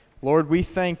Lord, we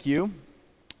thank you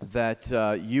that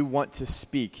you want to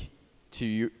speak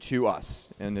to us,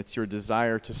 and it's your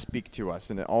desire to speak to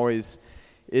us, and it always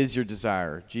is your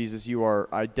desire. Jesus, you are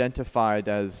identified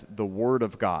as the Word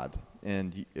of God,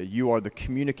 and you are the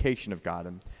communication of God.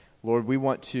 And Lord, we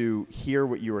want to hear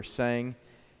what you are saying,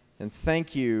 and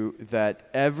thank you that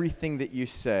everything that you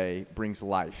say brings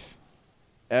life.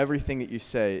 Everything that you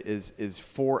say is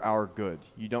for our good.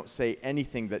 You don't say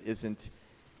anything that isn't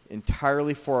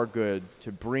entirely for our good,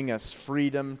 to bring us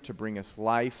freedom, to bring us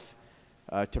life,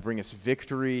 to bring us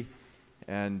victory.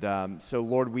 And so,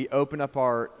 Lord, we open up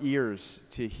our ears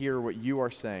to hear what you are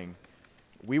saying.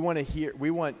 We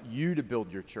want you to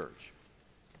build your church.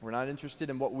 We're not interested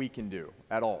in what we can do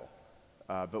at all,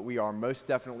 but we are most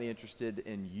definitely interested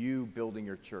in you building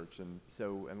your church. And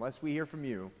so unless we hear from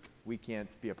you, we can't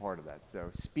be a part of that.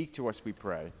 So speak to us, we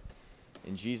pray.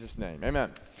 In Jesus' name,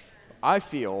 amen. I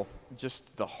feel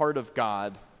just the heart of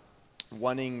God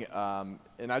wanting,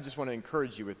 and I just want to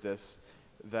encourage you with this,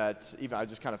 that even I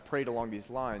just kind of prayed along these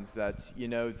lines, that, you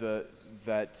know,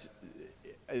 that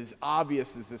as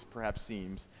obvious as this perhaps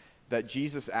seems, that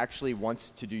Jesus actually wants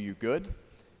to do you good,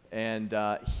 and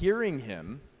hearing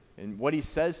him and what he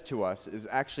says to us is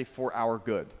actually for our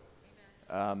good.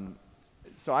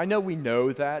 So I know we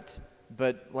know that,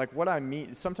 but like what I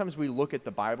mean, sometimes we look at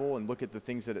the Bible and look at the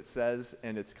things that it says,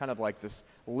 and it's kind of like this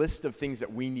list of things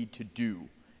that we need to do,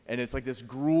 and it's like this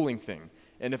grueling thing.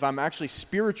 And if I'm actually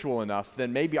spiritual enough,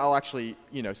 then maybe I'll actually,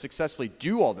 successfully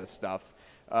do all this stuff.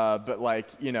 But like,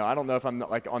 I don't know if I'm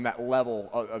like on that level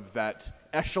of that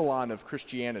echelon of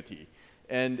Christianity.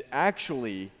 And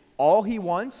actually, all he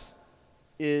wants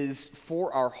is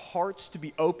for our hearts to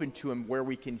be open to him, where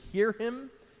we can hear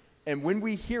him, and when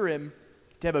we hear him,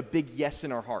 to have a big yes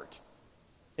in our heart.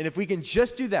 And if we can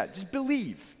just do that, just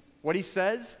believe what he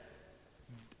says,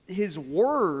 his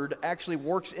word actually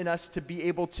works in us to be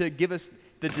able to give us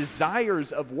the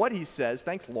desires of what he says.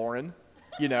 Thanks, Lauren.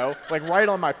 Like right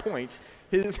on my point.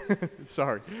 His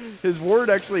word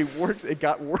actually works. It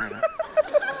got worse.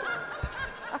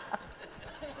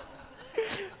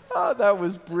 Oh, that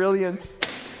was brilliant.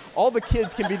 All the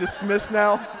kids can be dismissed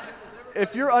now.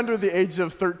 If you're under the age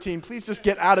of 13, please just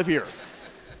get out of here.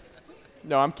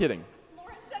 No, I'm kidding.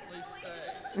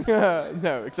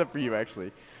 No, except for you,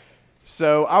 actually.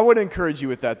 So I would encourage you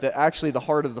with that actually the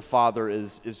heart of the Father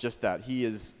is just that. He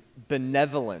is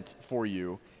benevolent for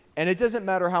you. And it doesn't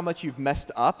matter how much you've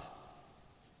messed up.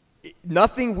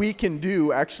 Nothing we can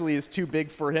do actually is too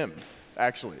big for him,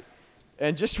 actually.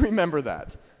 And just remember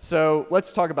that. So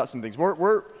let's talk about some things.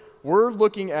 We're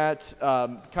looking at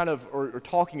or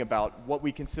talking about what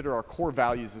we consider our core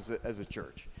values as a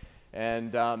church.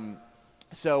 And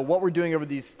so what we're doing over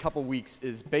these couple weeks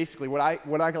is basically what I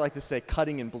like to say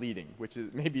cutting and bleeding, which is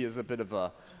maybe a bit of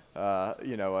a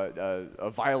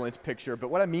violent picture. But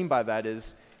what I mean by that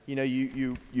is,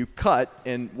 you cut,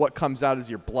 and what comes out is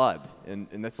your blood,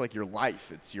 and that's like your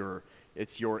life. It's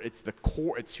the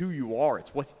core. It's who you are.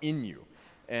 It's what's in you.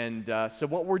 And so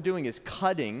what we're doing is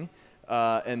cutting,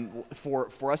 and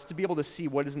for us to be able to see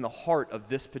what is in the heart of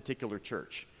this particular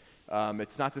church.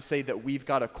 It's not to say that we've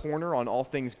got a corner on all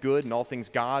things good and all things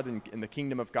God and in the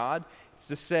kingdom of God. It's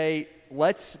to say,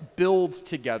 let's build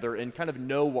together and kind of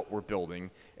know what we're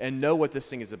building and know what this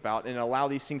thing is about, and allow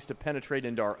these things to penetrate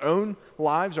into our own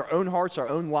lives, our own hearts, our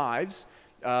own lives,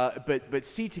 but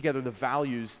see together the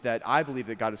values that I believe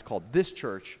that God has called this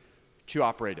church to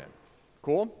operate in.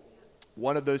 Cool?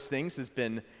 One of those things has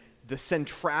been the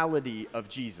centrality of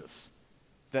Jesus,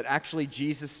 that actually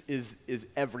Jesus is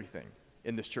everything.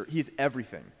 In this church. He's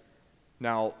everything.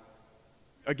 Now,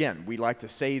 again, we like to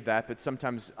say that, but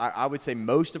sometimes I would say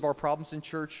most of our problems in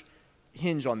church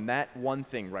hinge on that one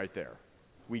thing right there.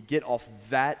 We get off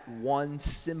that one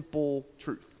simple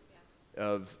truth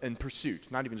and pursuit.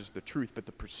 Not even just the truth, but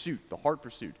the pursuit, the heart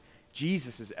pursuit.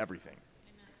 Jesus is everything.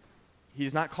 Amen.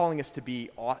 He's not calling us to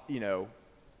be,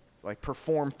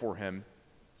 perform for him.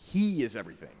 He is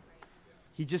everything.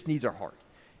 He just needs our heart.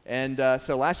 And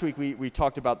so last week we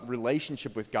talked about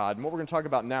relationship with God, and what we're going to talk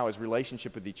about now is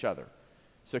relationship with each other.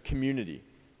 So community.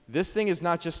 This thing is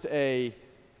not just a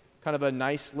kind of a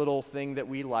nice little thing that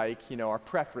we like, our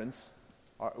preference.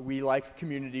 We like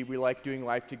community, we like doing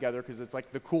life together because it's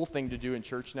like the cool thing to do in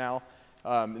church now.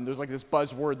 And there's like this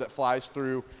buzzword that flies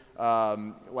through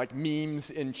like memes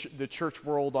in the church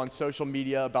world on social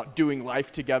media about doing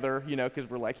life together, because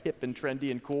we're like hip and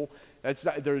trendy and cool. It's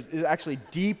actually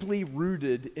deeply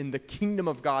rooted in the kingdom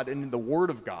of God and in the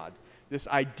Word of God this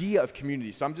idea of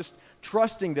community. So I'm just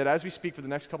trusting that as we speak for the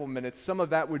next couple of minutes, some of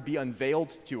that would be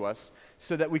unveiled to us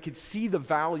so that we could see the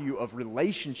value of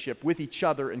relationship with each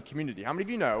other in community. How many of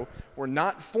you know we're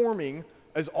not forming,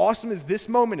 as awesome as this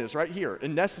moment is right here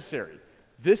and necessary,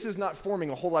 this is not forming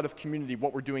a whole lot of community,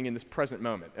 what we're doing in this present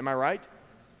moment. Am I right?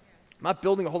 I'm not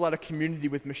building a whole lot of community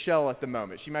with Michelle at the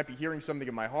moment. She might be hearing something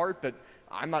in my heart, but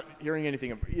I'm not hearing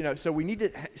anything. So we need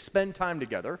to spend time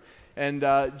together. And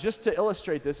just to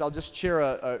illustrate this, I'll just share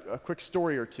a quick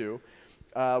story or two.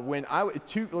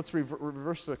 Let's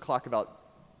reverse the clock about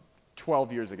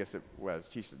 12 years, I guess it was.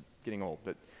 Geez, getting old.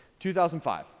 But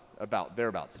 2005, about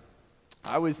thereabouts.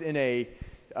 I was in a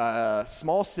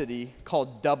small city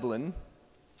called Dublin,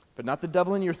 but not the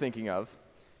Dublin you're thinking of.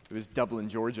 It was Dublin,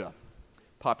 Georgia.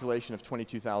 Population of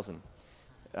 22,000.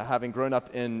 Having grown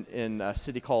up in a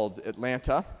city called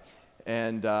Atlanta,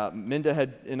 and Minda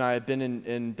and I had been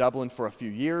in Dublin for a few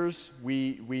years.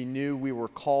 We knew we were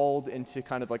called into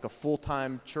kind of like a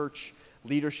full-time church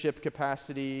leadership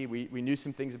capacity. We knew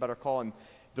some things about our call, and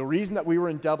the reason that we were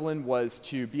in Dublin was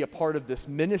to be a part of this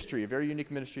ministry, a very unique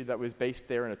ministry that was based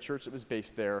there, and a church that was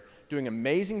based there, doing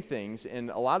amazing things, and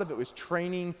a lot of it was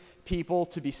training people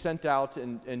to be sent out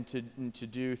and to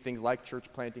do things like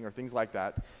church planting or things like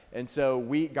that. And so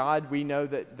we know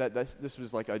that this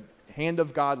was like a hand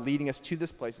of God leading us to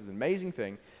this place. Is an amazing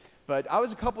thing. But I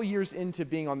was a couple years into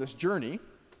being on this journey,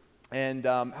 and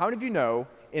how many of you know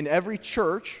in every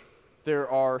church there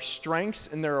are strengths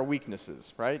and there are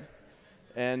weaknesses, right?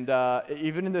 And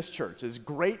even in this church, as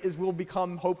great as we'll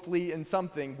become, hopefully, in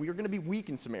something, we are going to be weak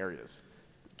in some areas.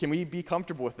 Can we be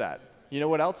comfortable with that? You know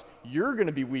what else? You're going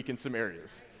to be weak in some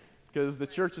areas because the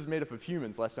church is made up of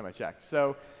humans, last time I checked.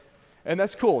 So, and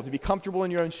that's cool, to be comfortable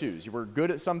in your own shoes. You were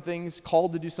good at some things,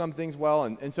 called to do some things well.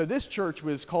 And so this church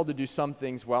was called to do some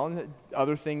things well, and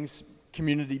other things,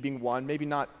 community being one, maybe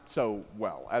not so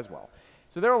well, as well.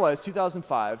 So there it was,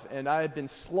 2005, and I had been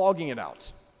slogging it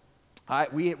out.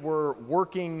 We were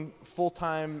working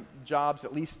full-time jobs,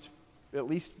 at least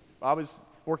I was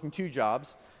working 2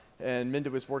 jobs, and Minda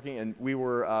was working, and we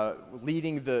were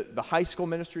leading the high school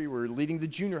ministry, we were leading the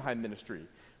junior high ministry.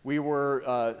 We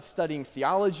were studying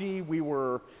theology, we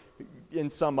were in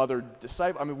some other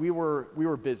we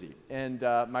were busy. And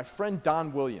my friend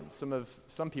Don Williams,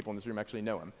 some people in this room actually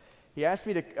know him, he asked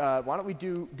me to, why don't we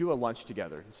do a lunch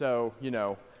together? And so, we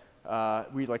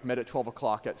met at 12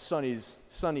 o'clock at Sonny's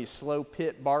Slow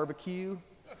Pit Barbecue.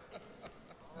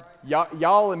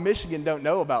 Y'all in Michigan don't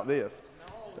know about this.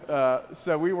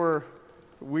 So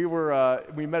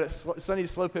we met at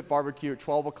Sonny's Slow Pit Barbecue at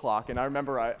 12 o'clock, and I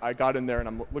remember I got in there and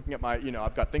I'm looking at my,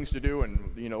 I've got things to do,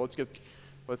 and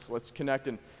let's connect.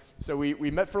 And so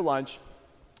we met for lunch,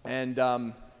 and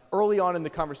early on in the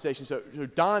conversation, so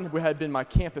Don had been my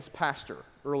campus pastor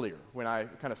earlier when I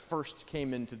kind of first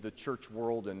came into the church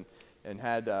world and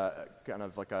had kind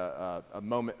of like a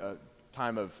moment, a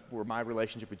time of where my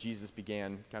relationship with Jesus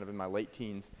began kind of in my late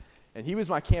teens. And he was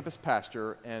my campus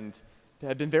pastor and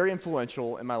had been very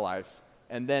influential in my life.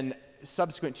 And then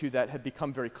subsequent to that had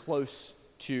become very close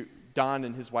to Don,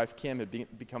 and his wife Kim had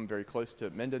become very close to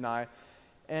Minda and I.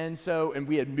 And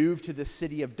we had moved to the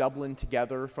city of Dublin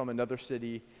together from another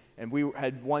city. And we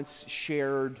had once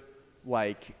shared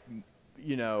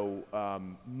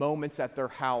moments at their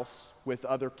house with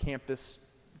other campus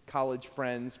college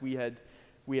friends. We had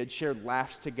shared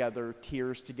laughs together,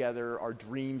 tears together, our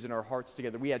dreams and our hearts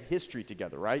together. We had history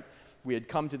together, right? We had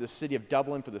come to the city of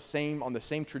Dublin on the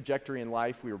same trajectory in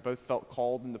life. We were both felt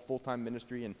called into full-time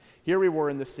ministry, and here we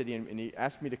were in the city, and he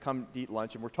asked me to come to eat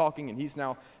lunch, and we're talking, and he's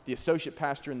now the associate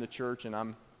pastor in the church, and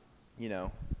I'm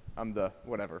the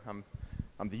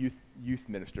youth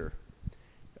minister,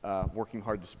 working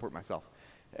hard to support myself.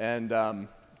 And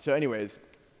so anyways,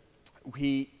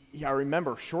 I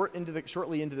remember shortly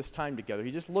into this time together,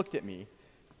 he just looked at me,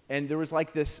 and there was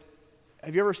like this.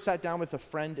 Have you ever sat down with a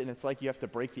friend and it's like you have to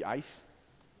break the ice?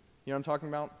 You know what I'm talking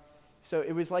about? So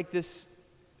it was like this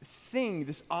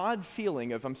odd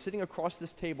feeling of I'm sitting across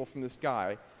this table from this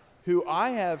guy who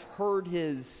I have heard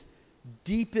his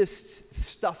deepest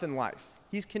stuff in life.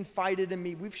 He's confided in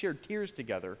me. We've shared tears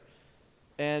together.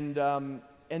 And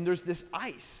there's this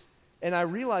ice. And I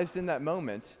realized in that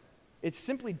moment, it's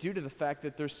simply due to the fact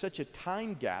that there's such a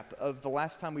time gap of the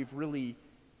last time we've really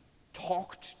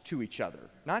talked to each other.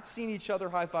 Not seen each other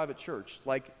high five at church,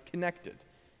 like connected.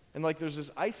 And there's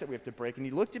this ice that we have to break. And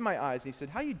he looked in my eyes and he said,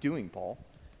 "How you doing, Paul?"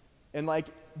 And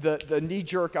the knee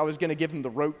jerk, I was going to give him the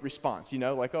rote response,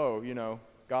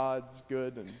 God's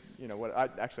good, and what.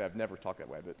 I've never talked that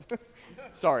way, but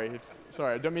sorry,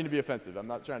 I don't mean to be offensive. I'm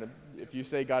not trying to. If you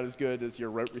say God is good as your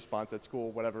rote response, that's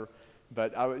cool, whatever.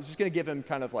 But I was just going to give him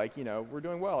kind of like, we're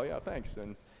doing well, yeah, thanks.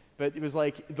 But it was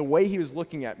like the way he was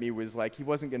looking at me was like he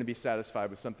wasn't going to be satisfied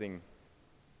with something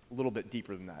a little bit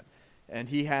deeper than that. And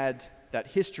he had that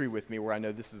history with me where I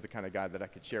know this is the kind of guy that I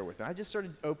could share with. And I just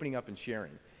started opening up and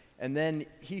sharing. And then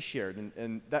he shared,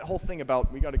 and that whole thing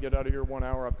about we got to get out of here 1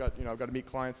 hour, I've got to meet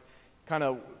clients, kind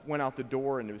of went out the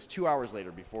door, and it was 2 hours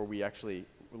later before we actually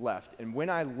left. And when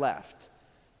I left,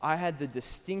 I had the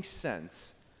distinct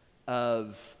sense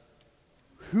of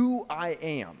who I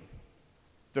am,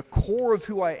 the core of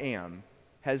who I am,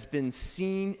 has been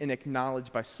seen and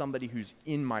acknowledged by somebody who's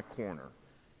in my corner.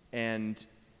 And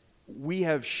we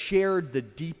have shared the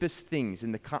deepest things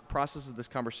in the process of this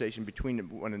conversation between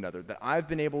one another, that I've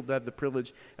been able to have the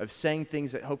privilege of saying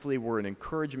things that hopefully were an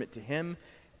encouragement to him,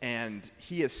 and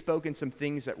he has spoken some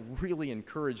things that really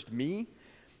encouraged me,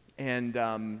 and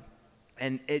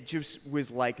it just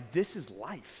was like, this is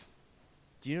life.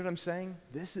 Do you know what I'm saying?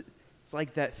 It's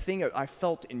like that thing I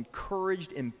felt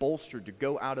encouraged and bolstered to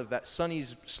go out of that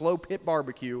Sonny's Slow Pit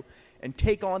Barbecue and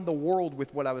take on the world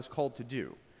with what I was called to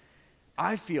do.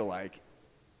 I feel like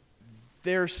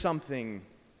there's something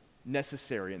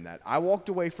necessary in that. I walked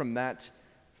away from that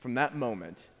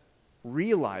moment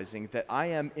realizing that I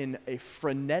am in a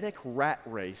frenetic rat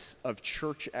race of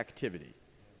church activity.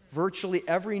 Virtually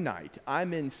every night,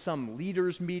 I'm in some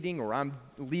leaders meeting, or I'm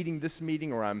leading this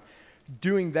meeting, or I'm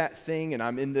doing that thing, and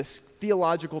I'm in this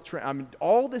theological I'm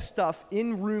all this stuff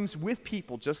in rooms with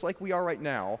people just like we are right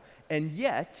now, and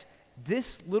yet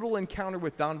this little encounter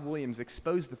with Don Williams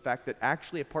exposed the fact that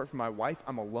actually, apart from my wife,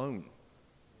 I'm alone.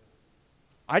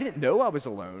 I didn't know I was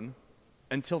alone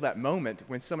until that moment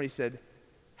when somebody said,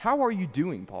 "How are you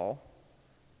doing, Paul?"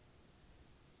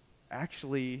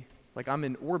 Actually, like I'm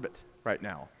in orbit right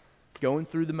now, going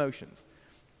through the motions.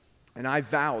 And I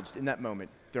vowed in that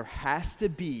moment, there has to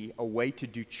be a way to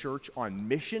do church on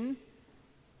mission,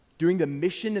 doing the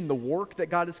mission and the work that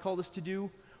God has called us to do,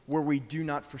 where we do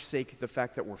not forsake the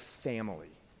fact that we're family.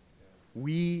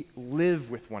 We live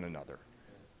with one another.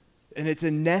 And it's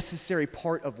a necessary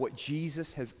part of what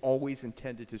Jesus has always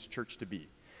intended his church to be.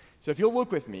 So if you'll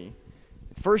look with me,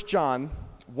 1 John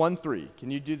 1:3. Can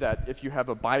you do that if you have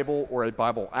a Bible or a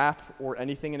Bible app or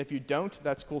anything? And if you don't,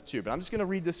 that's cool too. But I'm just going to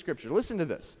read this scripture. Listen to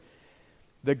this.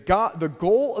 The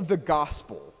goal of the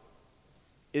gospel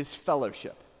is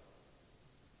fellowship.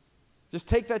 Just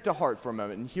take that to heart for a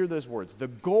moment and hear those words. The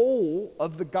goal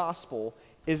of the gospel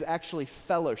is actually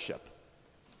fellowship.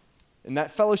 And that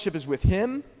fellowship is with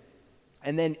him,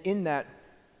 and then in that,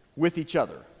 with each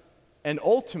other. And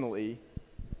ultimately,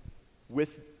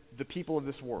 with the people of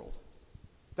this world.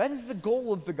 That is the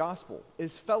goal of the gospel,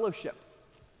 is fellowship.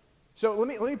 So let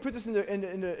me put this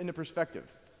into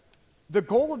perspective. The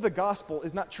goal of the gospel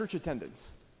is not church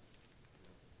attendance.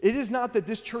 It is not that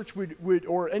this church would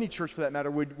or any church for that matter,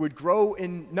 would grow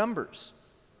in numbers.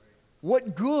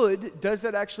 What good does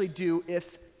that actually do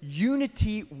if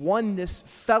unity, oneness,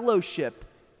 fellowship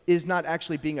is not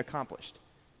actually being accomplished?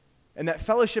 And that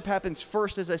fellowship happens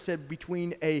first, as I said,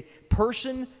 between a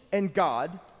person and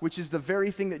God, which is the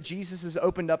very thing that Jesus has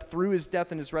opened up through his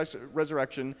death and his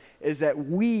resurrection, is that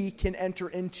we can enter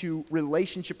into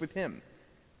relationship with him.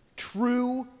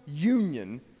 True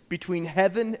union between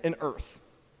heaven and earth.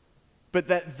 But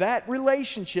that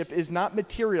relationship is not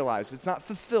materialized. It's not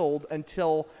fulfilled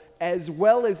until, as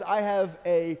well as I have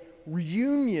a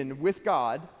reunion with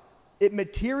God, it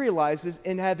materializes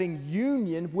in having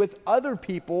union with other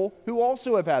people who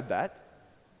also have had that.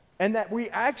 And that we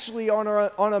actually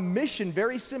are on a mission,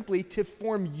 very simply, to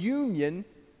form union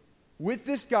with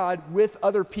this God with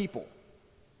other people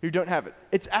who don't have it.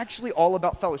 It's actually all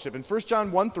about fellowship. And 1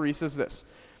 John 1:3 says this.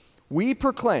 We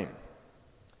proclaim.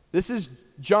 This is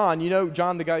John. You know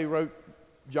John, the guy who wrote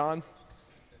John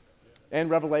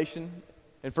and Revelation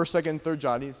and 1st, 2nd, and 3rd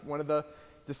John. He's one of the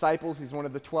disciples. He's one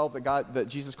of the 12 that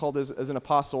Jesus called as an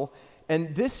apostle.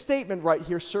 And this statement right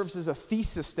here serves as a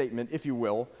thesis statement, if you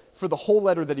will, for the whole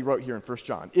letter that he wrote here in 1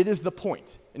 John. It is the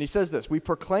point. And he says this, we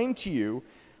proclaim to you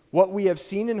what we have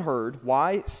seen and heard.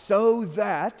 Why? So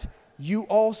that you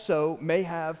also may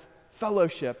have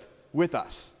fellowship with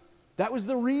us. That was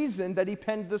the reason that he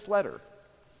penned this letter,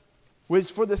 was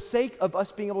for the sake of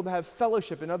us being able to have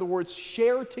fellowship. In other words,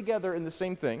 share together in the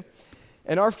same thing.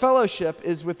 And our fellowship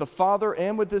is with the Father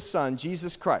and with his Son,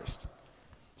 Jesus Christ.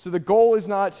 So the goal is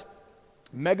not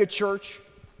mega church.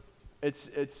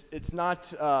 It's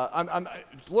not.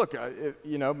 I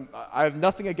have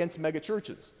nothing against mega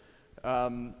churches.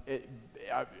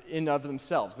 in of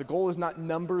themselves. The goal is not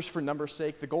numbers for numbers'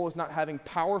 sake. The goal is not having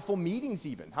powerful meetings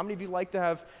even. How many of you like to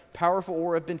have powerful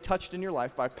or have been touched in your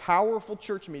life by powerful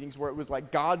church meetings where it was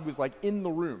like God was like in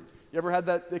the room? You ever had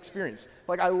that experience?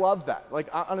 Like, I love that. Like,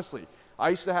 honestly, I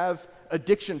used to have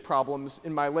addiction problems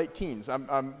in my late teens.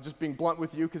 I'm just being blunt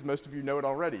with you because most of you know it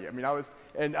already. I mean,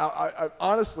 I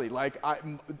honestly, like,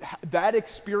 that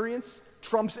experience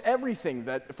trumps everything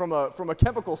that from a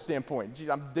chemical standpoint. Geez,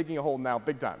 I'm digging a hole now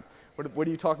big time. What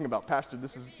are you talking about, Pastor?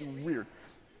 This is weird.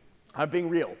 I'm being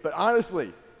real. But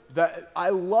honestly, I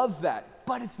love that,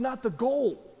 but it's not the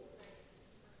goal.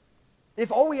 If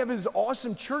all we have is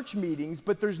awesome church meetings,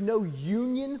 but there's no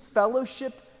union,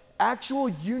 fellowship, actual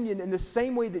union in the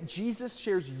same way that Jesus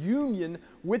shares union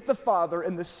with the Father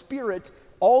and the Spirit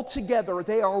all together,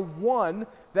 they are one.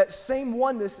 That same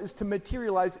oneness is to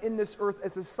materialize in this earth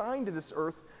as a sign to this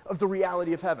earth of the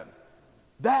reality of heaven.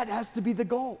 That has to be the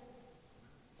goal.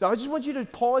 So I just want you to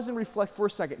pause and reflect for a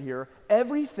second here.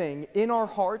 Everything in our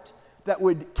heart that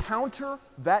would counter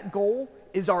that goal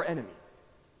is our enemy.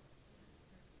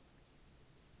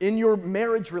 In your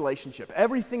marriage relationship,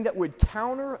 everything that would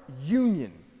counter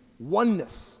union,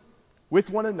 oneness with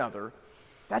one another,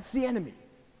 that's the enemy.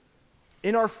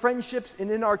 In our friendships and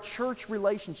in our church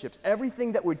relationships,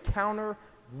 everything that would counter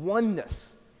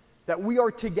oneness, that we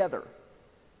are together.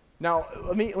 Now,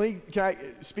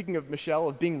 speaking of Michelle,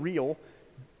 of being real,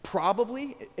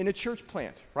 probably in a church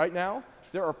plant right now,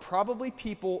 there are probably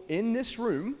people in this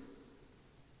room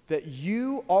that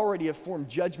you already have formed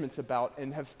judgments about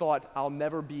and have thought, I'll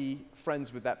never be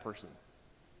friends with that person.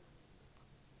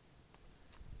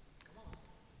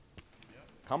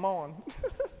 Come on.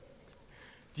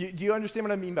 Do you understand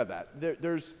what I mean by that?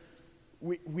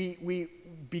 We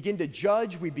begin to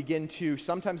judge, we begin to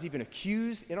sometimes even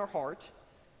accuse in our heart,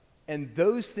 and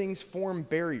those things form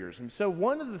barriers. And so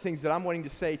one of the things that I'm wanting to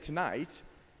say tonight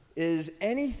is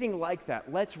anything like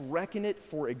that, let's reckon it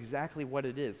for exactly what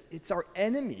it is. It's our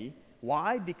enemy.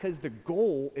 Why? Because the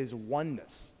goal is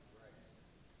oneness.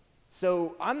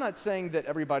 So I'm not saying that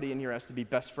everybody in here has to be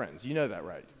best friends. You know that,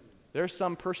 right? There are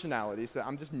some personalities that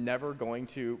I'm just never going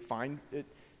to find it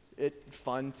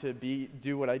fun to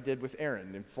do what I did with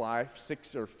Aaron and fly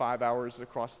 6 or 5 hours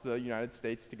across the United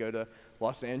States to go to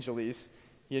Los Angeles.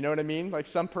 You know what I mean? Like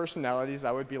some personalities,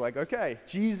 I would be like, okay,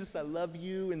 Jesus, I love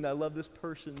you and I love this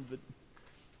person, but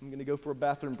I'm going to go for a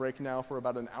bathroom break now for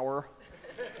about an hour.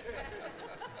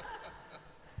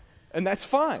 And that's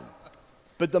fine.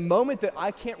 But the moment that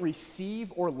I can't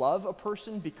receive or love a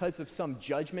person because of some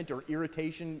judgment or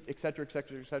irritation, et cetera,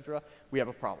 we have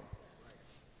a problem.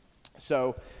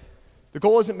 So the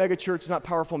goal isn't mega church, it's not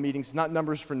powerful meetings, it's not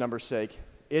numbers for numbers' sake.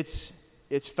 It's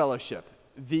fellowship.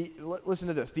 Listen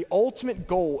to this. The ultimate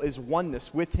goal is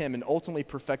oneness with him and ultimately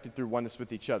perfected through oneness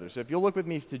with each other. So if you'll look with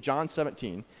me to John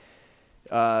 17,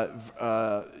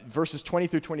 verses 20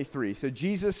 through 23. So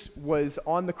Jesus was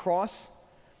on the cross,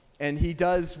 and he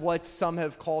does what some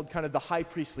have called kind of the high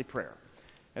priestly prayer.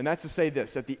 And that's to say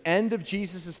this: at the end of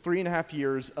Jesus' 3.5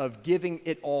 years of giving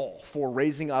it all for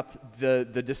raising up the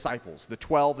disciples, the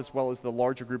 12 as well as the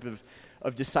larger group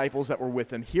of disciples that were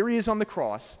with him, here he is on the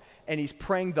cross, and he's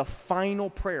praying the final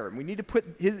prayer. And we need to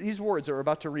put these words that we're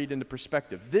about to read into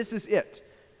perspective. This is it.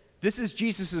 This is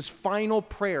Jesus' final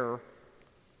prayer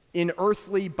in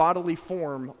earthly, bodily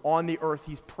form on the earth.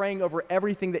 He's praying over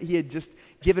everything that he had just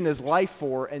given his life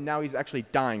for, and now he's actually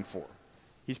dying for.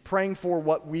 He's praying for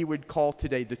what we would call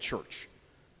today the church.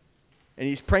 And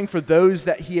he's praying for those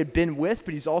that he had been with,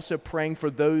 but he's also praying for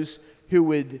those who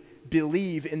would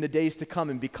believe in the days to come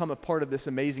and become a part of this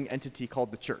amazing entity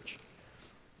called the church.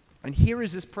 And here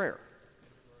is his prayer.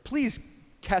 Please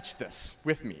catch this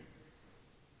with me.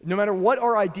 No matter what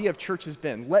our idea of church has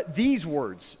been, let these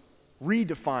words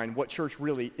redefine what church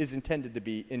really is intended to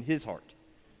be in his heart.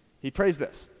 He prays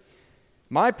this: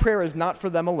 my prayer is not for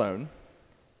them alone.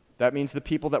 That means the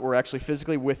people that were actually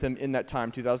physically with him in that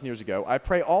time 2,000 years ago. I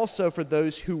pray also for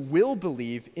those who will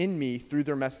believe in me through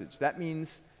their message. That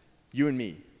means you and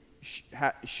me,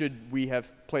 should we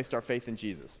have placed our faith in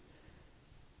Jesus.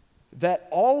 That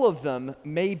all of them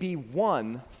may be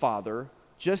one, Father,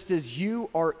 just as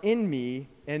you are in me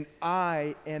and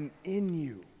I am in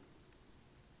you.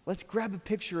 Let's grab a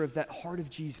picture of that heart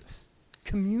of Jesus.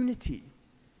 Community.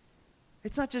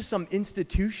 It's not just some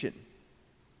institution.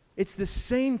 It's the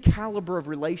same caliber of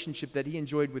relationship that he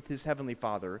enjoyed with his heavenly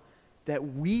Father that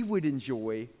we would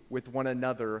enjoy with one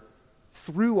another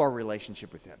through our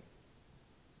relationship with him.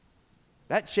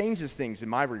 That changes things in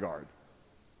my regard.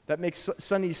 That makes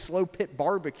Sonny's Slow Pit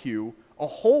Barbecue a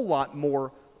whole lot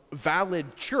more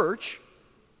valid church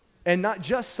and not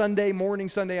just Sunday morning,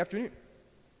 Sunday afternoon.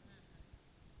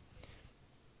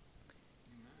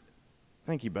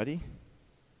 Thank you, buddy.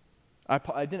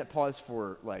 I didn't pause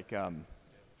for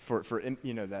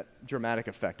that dramatic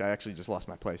effect. I actually just lost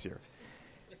my place here.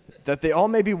 That they all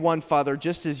may be one, Father,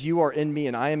 just as you are in me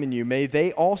and I am in you. May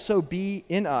they also be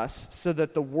in us, so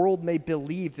that the world may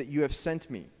believe that you have sent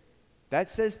me. That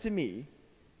says to me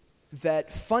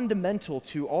that fundamental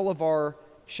to all of our,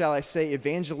 shall I say,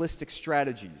 evangelistic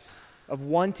strategies of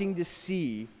wanting to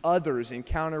see others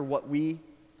encounter what we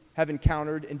have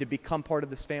encountered and to become part of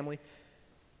this family,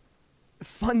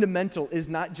 fundamental is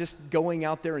not just going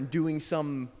out there and doing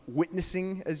some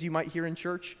witnessing, as you might hear in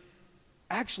church.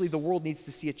 Actually, the world needs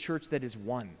to see a church that is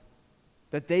one,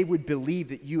 that they would believe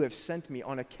that you have sent me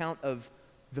on account of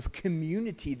the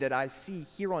community that I see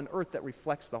here on earth that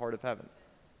reflects the heart of heaven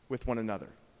with one another.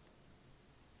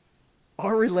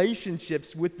 Our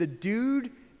relationships with the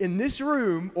dude in this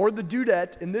room or the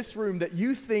dudette in this room that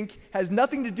you think has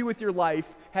nothing to do with your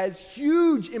life has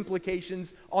huge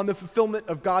implications on the fulfillment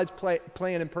of God's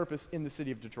plan and purpose in the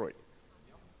city of Detroit.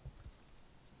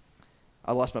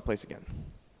 I lost my place again.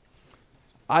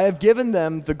 I have given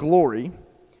them the glory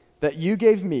that you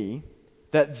gave me,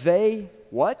 that they,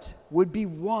 what? Would be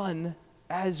one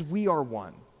as we are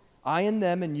one. I and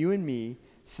them and you and me,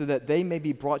 so that they may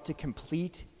be brought to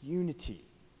complete unity.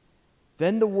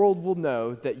 Then the world will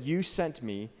know that you sent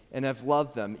me and have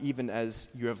loved them even as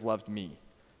you have loved me.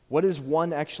 What does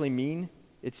one actually mean?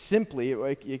 It's simply,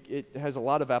 it has a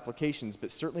lot of applications, but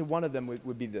certainly one of them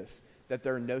would be this, that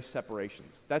there are no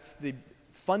separations. That's the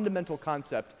fundamental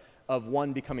concept of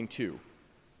one becoming two,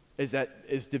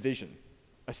 is division,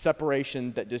 a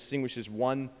separation that distinguishes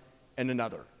one and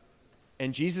another.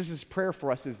 And Jesus' prayer for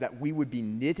us is that we would be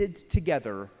knitted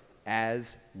together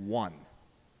as one,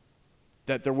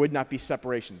 that there would not be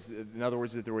separations. In other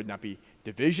words, that there would not be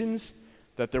divisions,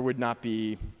 that there would not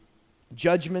be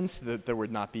judgments, that there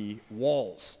would not be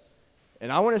walls.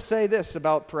 And I want to say this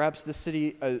about perhaps this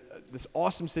city, this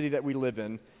awesome city that we live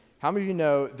in. How many of you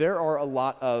know there are a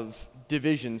lot of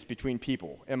divisions between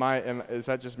people? Is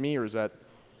that just me, or is that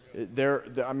there?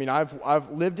 I mean,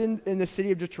 I've lived in the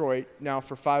city of Detroit now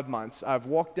for 5 months. I've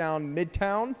walked down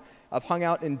Midtown. I've hung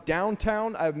out in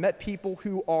downtown. I've met people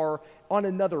who are on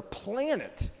another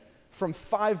planet from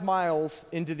 5 miles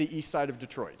into the east side of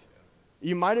Detroit.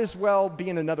 You might as well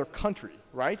be in another country,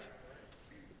 right?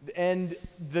 And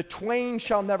the twain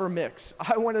shall never mix.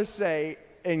 I want to say,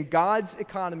 in God's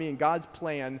economy and God's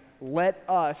plan, let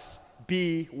us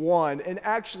be one, and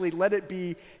actually let it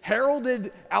be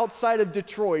heralded outside of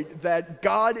Detroit that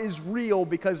God is real,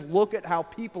 because look at how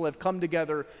people have come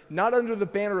together, not under the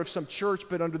banner of some church,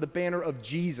 but under the banner of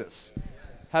Jesus,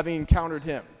 having encountered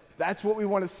him. That's what we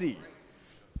want to see.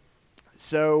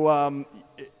 So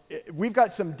we've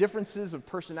got some differences of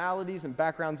personalities and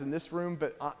backgrounds in this room,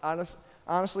 but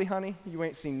honestly, honey, you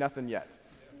ain't seen nothing yet.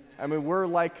 I mean, we're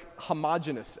like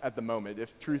homogenous at the moment,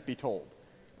 if truth be told.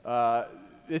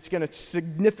 It's going to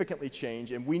significantly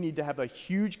change, and we need to have a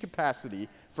huge capacity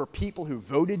for people who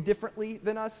voted differently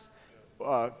than us,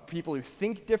 people who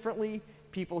think differently,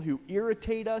 people who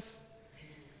irritate us,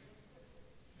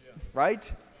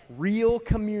 right? Real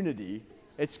community.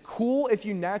 It's cool if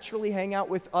you naturally hang out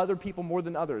with other people more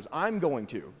than others. I'm going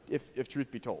to, if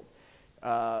truth be told.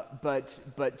 But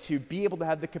to be able to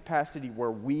have the capacity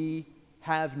where we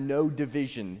have no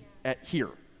division here.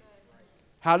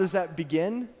 How does that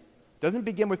begin? It doesn't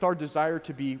begin with our desire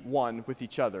to be one with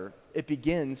each other. It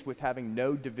begins with having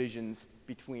no divisions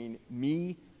between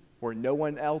me, where no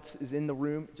one else is in the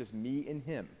room, just me and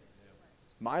him.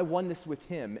 My oneness with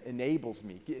him enables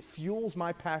me. It fuels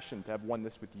my passion to have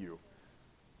oneness with you.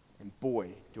 And boy,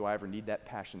 do I ever need that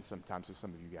passion sometimes with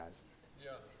some of you guys.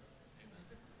 Yeah.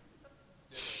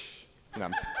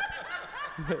 No,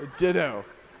 ditto.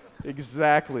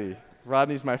 Exactly.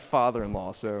 Rodney's my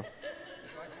father-in-law, so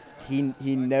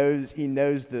he knows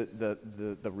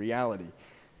the reality.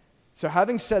 So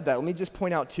having said that, let me just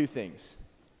point out two things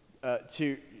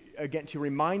to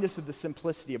remind us of the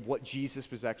simplicity of what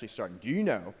Jesus was actually starting. Do you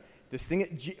know this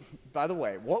thing? By the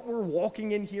way, what we're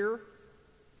walking in here,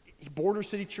 Border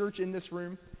City Church in this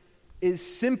room, is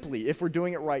simply, if we're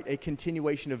doing it right, a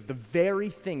continuation of the very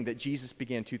thing that Jesus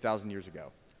began 2,000 years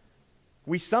ago.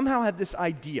 We somehow have this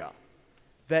idea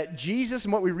that Jesus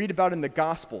and what we read about in the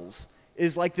Gospels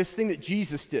is like this thing that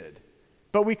Jesus did.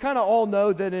 But we kind of all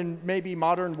know that in maybe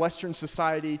modern Western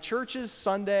society, church is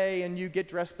Sunday and you get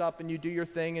dressed up and you do your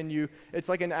thing and it's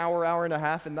like an hour and a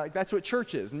half, and like that's what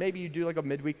church is. And maybe you do like a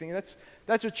midweek thing. That's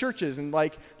what church is. And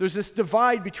like there's this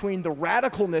divide between the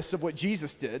radicalness of what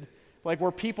Jesus did, like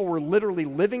where people were literally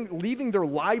leaving their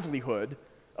livelihood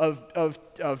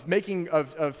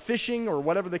of fishing or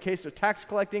whatever the case, of tax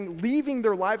collecting, leaving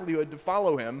their livelihood to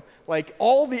follow him, like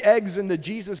all the eggs in the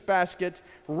Jesus basket,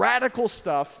 radical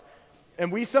stuff,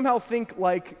 and we somehow think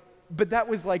like, but that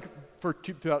was like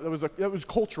that was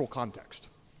cultural context.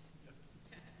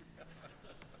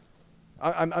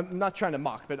 I'm not trying to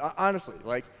mock, but honestly,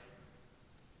 like,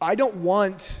 I don't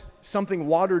want something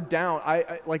watered down.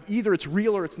 I like, either it's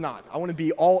real or it's not. I want to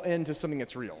be all into something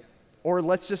that's real. Or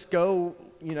let's just go,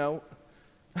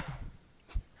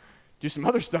 do some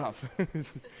other stuff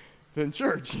than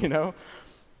church,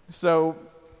 So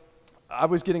I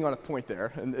was getting on a point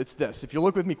there, and it's this. If you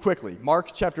look with me quickly,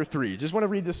 Mark chapter 3. Just want to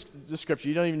read this scripture.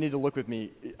 You don't even need to look with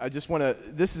me. I just want to,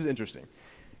 this is interesting.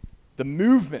 The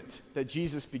movement that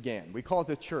Jesus began, we call it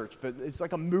the church, but it's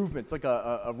like a movement. It's like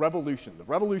a revolution. The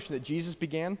revolution that Jesus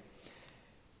began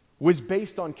was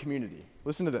based on community.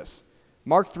 Listen to this.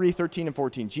 Mark 3:13 and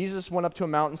 14. Jesus went up to a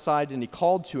mountainside, and he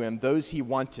called to him those he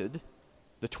wanted,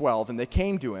 the 12, and they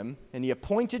came to him, and he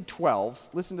appointed 12,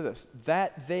 listen to this,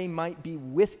 that they might be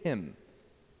with him,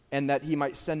 and that he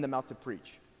might send them out to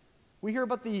preach. We hear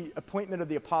about the appointment of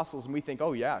the apostles, and we think,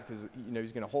 oh yeah, because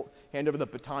he's going to hand over the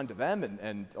baton to them,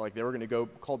 and like they were going to go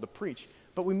called to preach.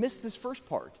 But we miss this first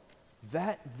part,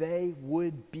 that they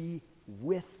would be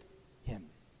with him.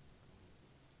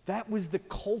 That was the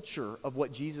culture of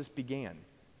what Jesus began.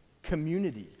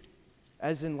 Community,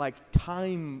 as in like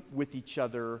time with each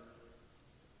other.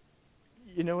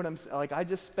 You know what I'm saying? Like, I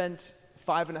just spent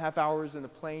 5.5 hours in a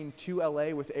plane to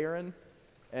LA with Aaron,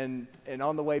 and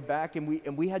on the way back, and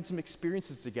we had some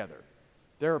experiences together.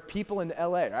 There are people in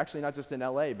LA, actually not just in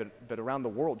LA, but around the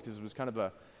world, because it was kind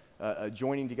of a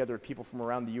joining together of people from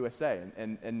around the USA.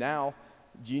 And now,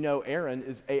 do you know Aaron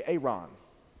is Aaron?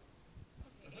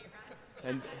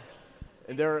 And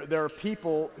there are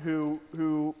people who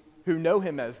know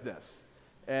him as this,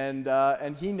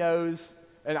 and he knows,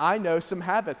 and I know some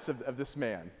habits of this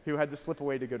man who had to slip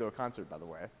away to go to a concert, by the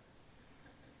way.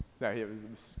 No, it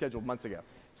was scheduled months ago.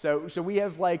 So we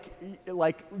have like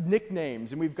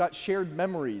nicknames, and we've got shared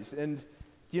memories, and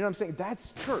do you know what I'm saying?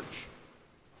 That's church.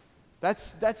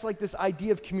 That's like this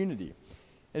idea of community.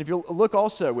 And if you look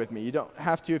also with me, you don't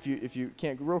have to if you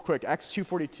can't, real quick, Acts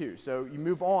 2:42. So you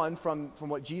move on from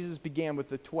what Jesus began with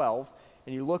the 12,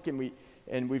 and you look, and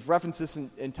we've referenced this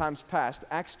in times past,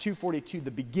 Acts 2:42,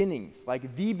 the beginnings,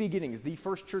 the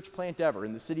first church plant ever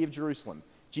in the city of Jerusalem.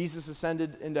 Jesus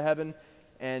ascended into heaven,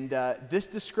 and this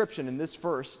description in this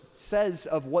verse says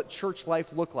of what church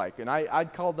life looked like, and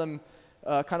I'd call them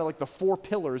kind of like the 4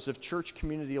 pillars of church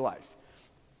community life.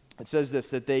 It says this,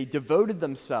 that they devoted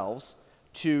themselves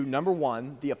to, number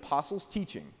 1, the apostles'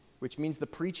 teaching, which means the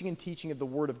preaching and teaching of the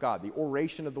Word of God, the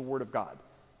oration of the Word of God.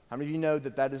 How many of you know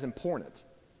that is important?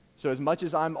 So as much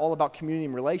as I'm all about community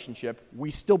and relationship,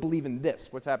 we still believe in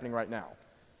this, what's happening right now.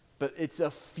 But it's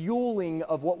a fueling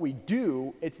of what we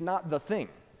do, it's not the thing,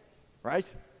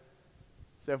 right?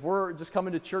 So if we're just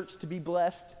coming to church to be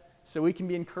blessed, so we can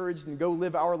be encouraged and go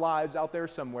live our lives out there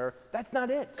somewhere, that's not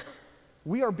it.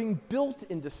 We are being built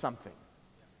into something.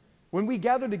 When we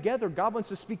gather together, God wants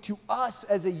to speak to us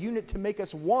as a unit to make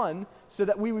us one so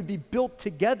that we would be built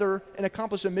together and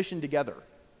accomplish a mission together.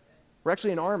 We're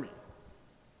actually an army.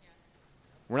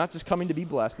 We're not just coming to be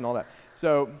blessed and all that.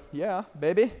 So, yeah,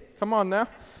 baby, come on now.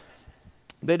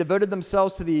 They devoted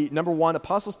themselves to the, number 1,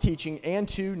 apostles' teaching, and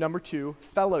to, number 2,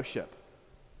 fellowship.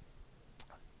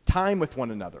 Time with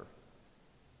one another.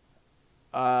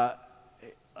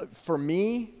 For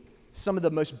me, some of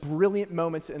the most brilliant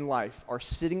moments in life are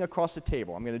sitting across a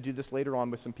table. I'm going to do this later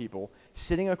on with some people.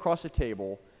 Sitting across a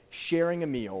table, sharing a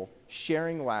meal,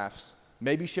 sharing laughs,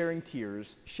 maybe sharing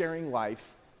tears, sharing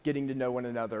life, getting to know one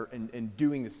another, and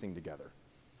doing this thing together.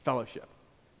 Fellowship.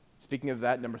 Speaking of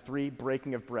that, number 3,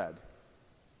 breaking of bread.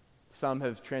 Some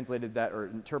have translated that or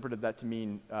interpreted that to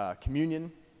mean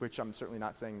communion, which I'm certainly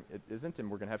not saying it isn't,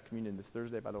 and we're going to have communion this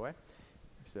Thursday, by the way.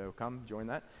 So come, join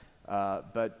that.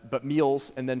 But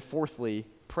meals, and then 4thly,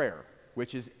 prayer,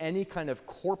 which is any kind of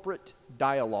corporate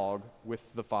dialogue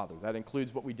with the Father. That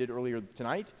includes what we did earlier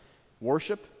tonight.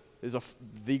 Worship is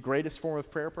the greatest form of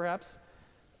prayer, perhaps.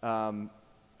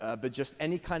 But just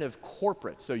any kind of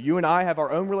corporate. So you and I have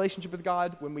our own relationship with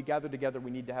God. When we gather together,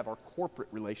 we need to have our corporate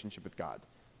relationship with God.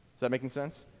 Is that making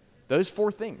sense? Those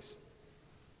 4 things.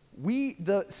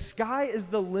 The sky is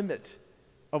the limit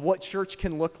of what church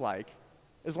can look like,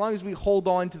 as long as we hold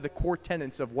on to the core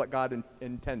tenets of what God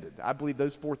intended. I believe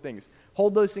those 4 things.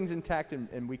 Hold those things intact,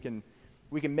 and we can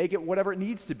make it whatever it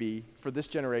needs to be for this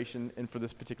generation and for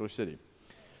this particular city.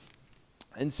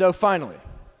 And so finally,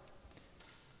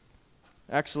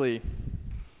 actually,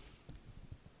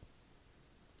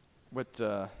 what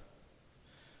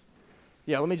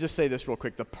Yeah, let me just say this real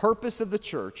quick. The purpose of the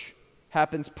church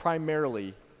happens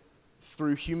primarily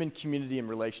through human community and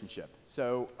relationship.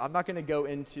 So I'm not going to go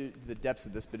into the depths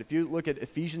of this, but if you look at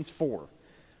Ephesians 4,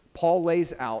 Paul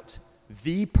lays out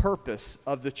the purpose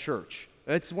of the church.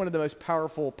 That's one of the most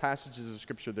powerful passages of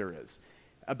Scripture there is,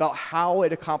 about how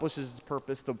it accomplishes its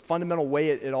purpose, the fundamental way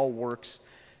it all works,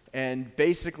 and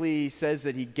basically says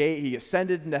that he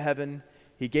ascended into heaven.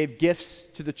 He gave gifts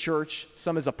to the church,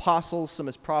 some as apostles, some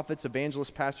as prophets,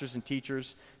 evangelists, pastors, and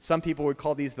teachers. Some people would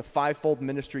call these the fivefold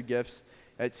ministry gifts.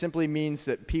 It simply means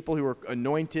that people who are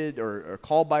anointed or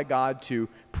called by God to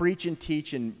preach and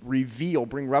teach and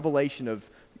bring revelation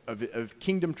of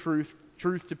kingdom truth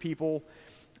to people.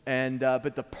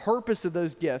 But the purpose of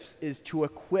those gifts is to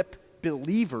equip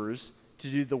believers to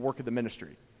do the work of the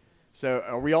ministry. So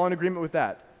are we all in agreement with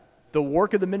that? The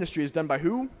work of the ministry is done by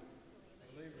who?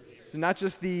 So not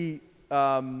just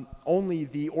only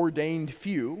the ordained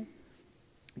few.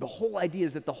 The whole idea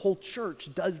is that the whole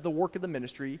church does the work of the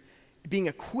ministry, being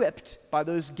equipped by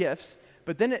those gifts,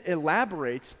 but then it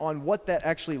elaborates on what that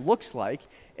actually looks like.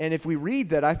 And if we read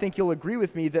that, I think you'll agree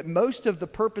with me that most of the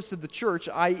purpose of the church,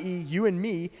 i.e. you and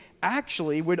me,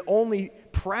 actually would only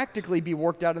practically be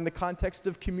worked out in the context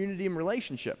of community and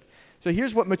relationship. So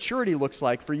here's what maturity looks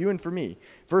like for you and for me.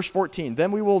 Verse 14,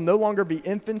 then we will no longer be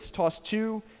infants tossed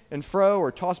to and fro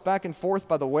or tossed back and forth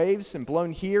by the waves and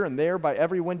blown here and there by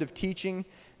every wind of teaching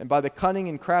and by the cunning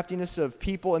and craftiness of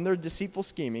people and their deceitful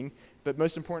scheming. But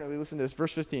most importantly, listen to this,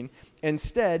 verse 15.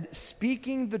 Instead,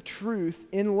 speaking the truth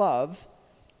in love,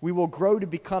 we will grow to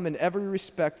become in every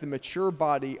respect the mature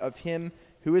body of him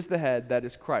who is the head, that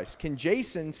is Christ. Can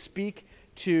Jason speak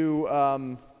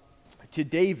to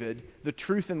David the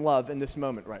truth in love in this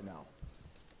moment right now?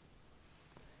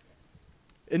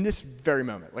 In this very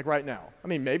moment, like right now. I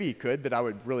mean, maybe he could, but I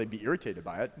would really be irritated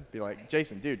by it. Be like,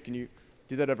 Jason, dude, can you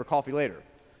do that over coffee later?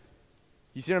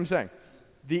 You see what I'm saying?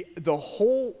 The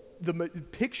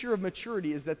picture of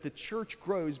maturity is that the church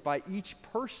grows by each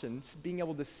person being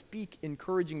able to speak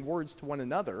encouraging words to one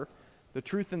another, the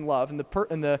truth and love, and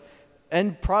the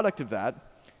end product of that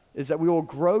is that we will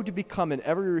grow to become in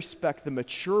every respect the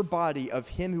mature body of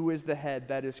him who is the head,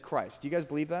 that is Christ. Do you guys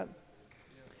believe that?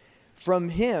 From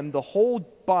him, the whole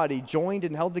body, joined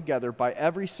and held together by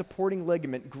every supporting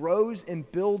ligament, grows and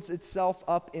builds itself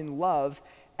up in love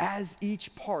as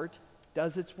each part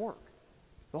does its work.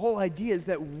 The whole idea is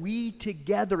that we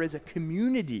together as a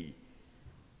community,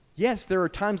 yes, there are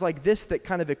times like this that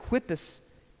kind of equip us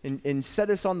and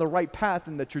set us on the right path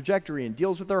and the trajectory and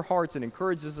deals with our hearts and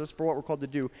encourages us for what we're called to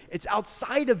do. It's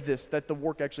outside of this that the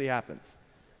work actually happens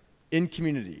in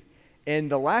community. And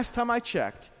the last time I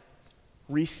checked,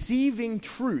 receiving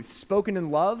truth spoken in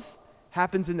love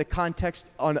happens in the context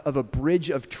of a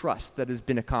bridge of trust that has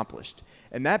been accomplished.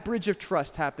 And that bridge of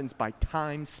trust happens by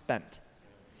time spent.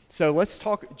 So let's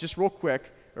talk just real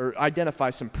quick, or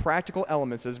identify some practical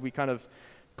elements as we kind of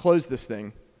close this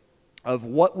thing, of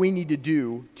what we need to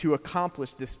do to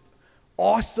accomplish this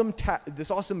awesome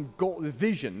goal,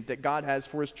 vision that God has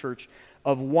for his church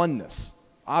of oneness.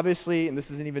 Obviously, and this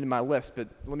isn't even in my list, but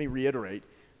let me reiterate,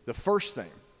 the first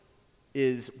thing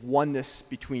is oneness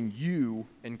between you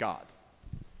and God.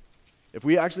 If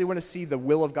we actually want to see the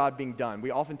will of God being done,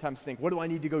 we oftentimes think, what do I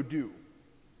need to go do?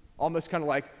 Almost kind of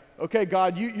like, okay,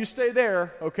 God, you stay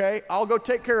there, okay? I'll go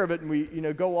take care of it, and we,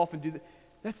 go off and do that.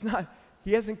 That's not,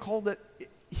 he hasn't called it.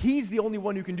 He's the only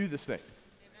one who can do this thing.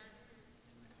 Amen.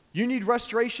 You need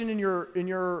restoration in your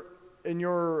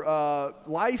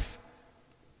life.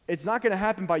 It's not going to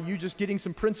happen by you just getting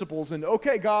some principles and,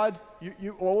 okay, God,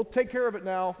 we'll take care of it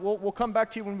now. We'll come back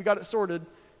to you when we got it sorted.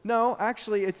 No,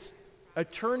 actually, it's a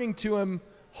turning to him,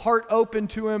 heart open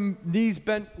to him, knees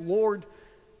bent. Lord,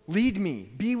 lead me,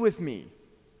 be with me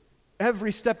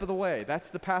every step of the way. That's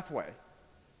the pathway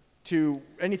to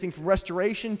anything from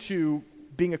restoration to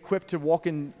being equipped to walk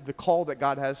in the call that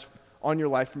God has on your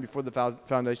life from before the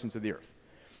foundations of the earth.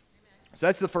 So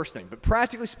that's the first thing. But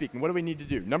practically speaking, what do we need to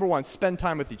do? Number one, spend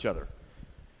time with each other.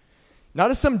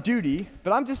 Not as some duty,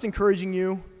 but I'm just encouraging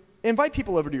you, invite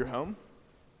people over to your home.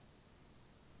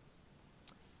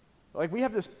 Like we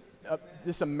have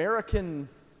this American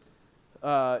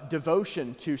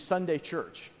devotion to Sunday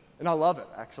church, and I love it,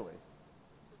 actually.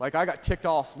 Like I got ticked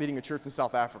off leading a church in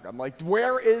South Africa. I'm like,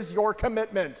 where is your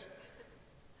commitment?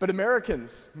 But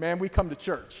Americans, man, we come to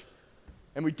church,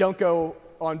 and we don't go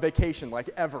on vacation like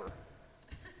ever.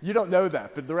 You don't know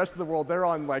that, but the rest of the world, they're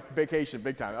on like vacation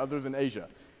big time, other than Asia.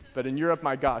 But in Europe,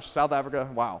 my gosh, South Africa,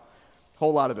 wow,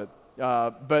 whole lot of it.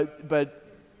 But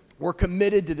we're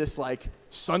committed to this like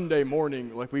Sunday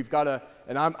morning, like we've got to,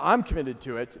 and I'm committed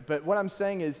to it. But what I'm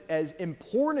saying is, as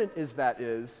important as that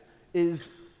is, is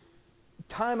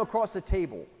time across the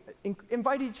table.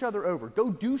 Invite each other over.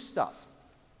 Go do stuff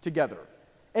together.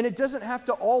 And it doesn't have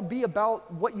to all be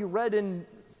about what you read in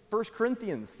 1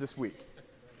 Corinthians this week.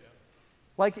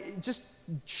 Like, just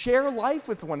share life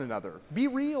with one another. Be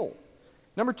real.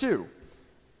 Number 2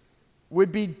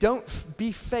 would be don't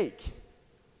be fake.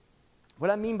 What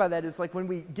I mean by that is, like, when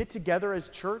we get together as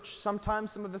church,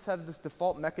 sometimes some of us have this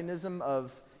default mechanism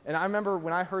of, and I remember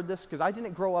when I heard this, because I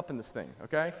didn't grow up in this thing,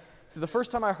 okay? So the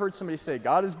first time I heard somebody say,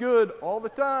 God is good all the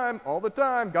time,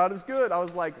 God is good, I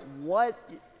was like,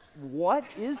 what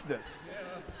is this?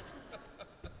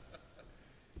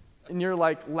 And you're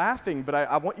like laughing, but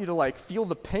I want you to like feel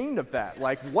the pain of that.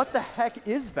 Like, what the heck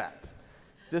is that?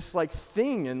 This like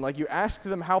thing, and like you ask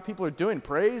them how people are doing.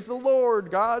 Praise the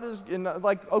Lord, God is, and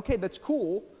like, okay, that's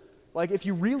cool. Like, if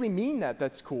you really mean that,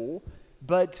 that's cool.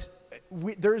 But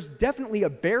there's definitely a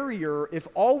barrier if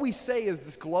all we say is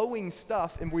this glowing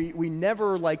stuff, and we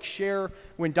never like share.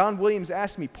 When Don Williams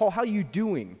asked me, Paul, how you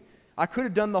doing? I could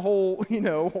have done the whole,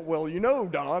 well,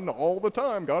 Don, all the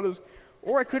time, God is,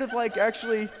 or I could have like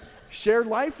actually shared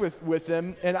life with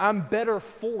them, and I'm better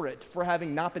for it, for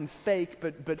having not been fake,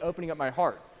 but opening up my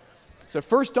heart. So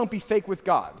first, don't be fake with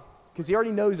God, because he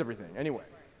already knows everything. Anyway,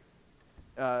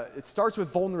 it starts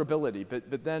with vulnerability,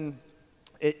 but then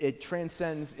it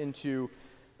transcends into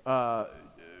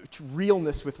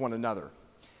realness with one another.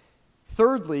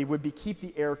 Thirdly would be keep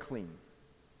the air clean.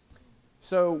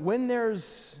 So when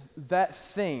there's that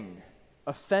thing,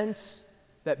 offense,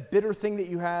 that bitter thing that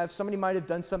you have, somebody might have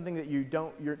done something that you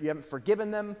haven't forgiven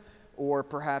them, or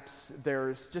perhaps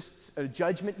there's just a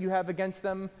judgment you have against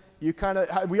them.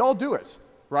 We all do it,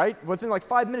 right? Within like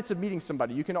 5 minutes of meeting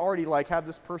somebody, you can already like have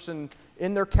this person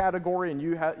in their category, and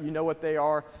you know what they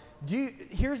are.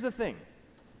 Here's the thing.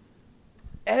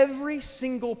 Every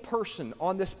single person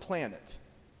on this planet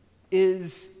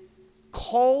is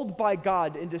called by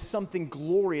God into something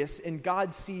glorious, and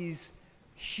God sees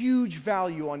huge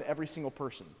value on every single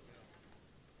person.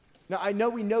 Now, I know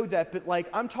we know that, but like,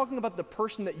 I'm talking about the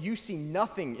person that you see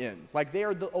nothing in. Like, they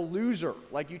are a loser.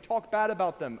 Like, you talk bad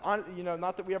about them.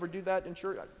 Not that we ever do that in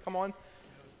church. Come on.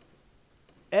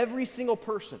 Every single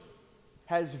person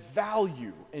has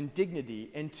value and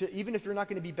dignity, and even if you're not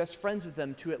going to be best friends with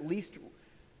them, to at least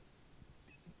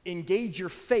engage your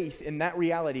faith in that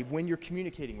reality when you're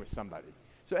communicating with somebody.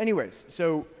 So anyways,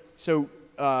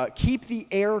 keep the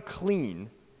air clean.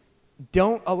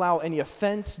 Don't allow any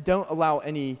offense. Don't allow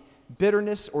any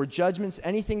bitterness or judgments,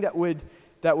 anything that would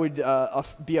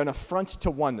be an affront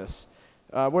to oneness.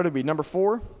 What did we? Number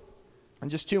 4, and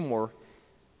just 2 more.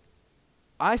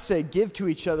 I say give to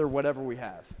each other whatever we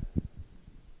have.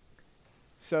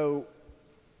 So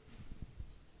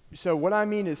what I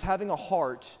mean is having a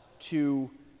heart to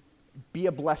be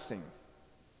a blessing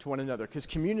to one another, because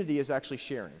community is actually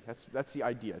sharing. That's the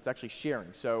idea. It's actually sharing.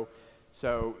 So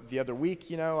the other week,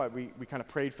 we kind of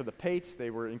prayed for the Pates. They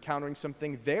were encountering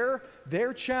something.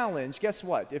 Their challenge, guess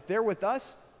what? If they're with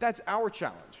us, that's our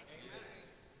challenge.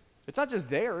 It's not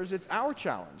just theirs, it's our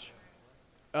challenge.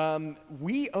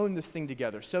 We own this thing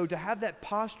together. So to have that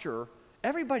posture,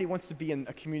 everybody wants to be in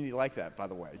a community like that, by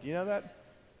the way. Do you know that?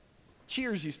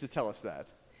 Cheers used to tell us that.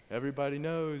 Everybody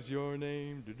knows your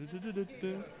name.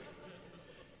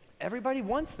 Everybody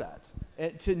wants that,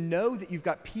 and to know that you've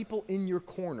got people in your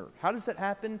corner. How does that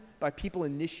happen? By people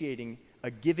initiating a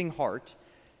giving heart.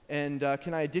 And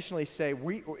can I additionally say,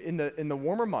 we in the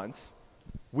warmer months,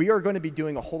 we are going to be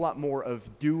doing a whole lot more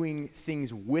of doing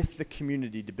things with the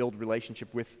community to build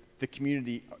relationship with the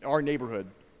community, our neighborhood,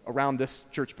 around this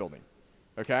church building.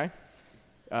 Okay?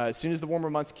 As soon as the warmer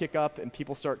months kick up and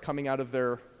people start coming out of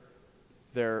their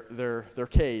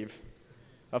cave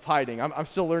of hiding. I'm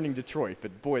still learning Detroit,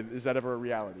 but boy, is that ever a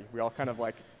reality. We all kind of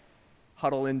like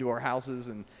huddle into our houses.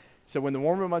 And so when the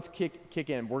warmer months kick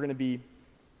in, we're going to be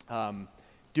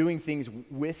doing things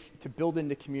to build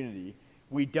into community.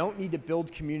 We don't need to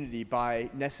build community by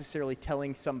necessarily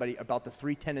telling somebody about the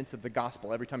 3 tenets of the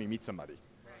gospel every time you meet somebody.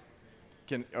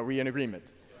 Are we in agreement?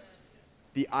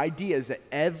 The idea is that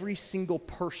every single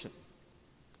person,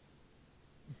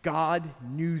 God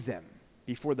knew them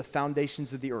before the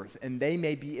foundations of the earth, and they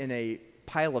may be in a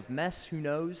pile of mess, who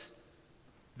knows?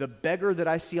 The beggar that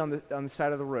I see on the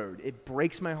side of the road, it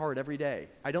breaks my heart every day.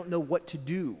 I don't know what to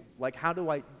do. Like, how do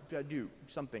I do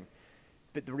something?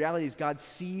 But the reality is God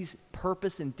sees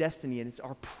purpose and destiny, and it's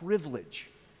our privilege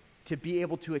to be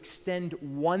able to extend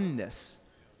oneness,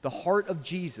 the heart of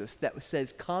Jesus that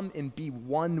says, come and be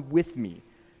one with me.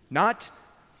 Not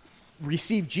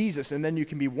receive Jesus and then you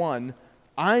can be one.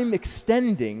 I'm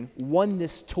extending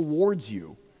oneness towards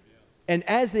you. And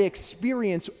as they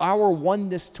experience our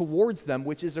oneness towards them,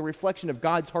 which is a reflection of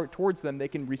God's heart towards them, they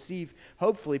can receive,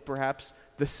 hopefully, perhaps,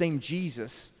 the same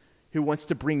Jesus who wants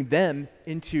to bring them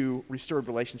into restored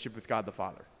relationship with God the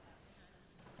Father.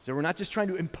 So we're not just trying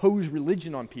to impose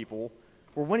religion on people.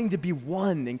 We're wanting to be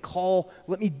one and call,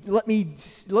 let me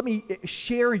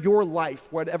share your life,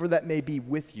 whatever that may be,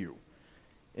 with you,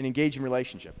 and engage in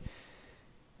relationship.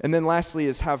 And then lastly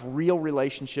is have real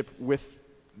relationship with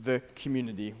the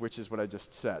community, which is what I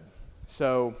just said.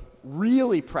 So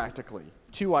really practically,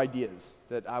 2 ideas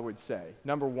that I would say.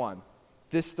 Number 1,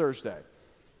 this Thursday,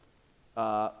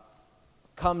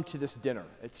 come to this dinner.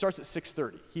 It starts at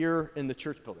 6:30 here in the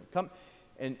church building. Come,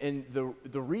 and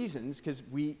the reasons, because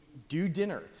we do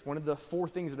dinner. It's one of the 4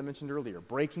 things that I mentioned earlier,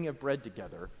 breaking of bread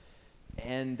together.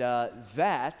 And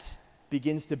that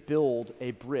begins to build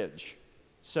a bridge.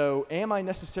 So am I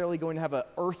necessarily going to have an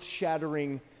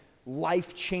earth-shattering,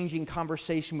 life-changing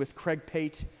conversation with Craig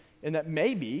Pate? And that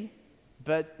maybe,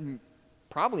 but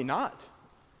probably not.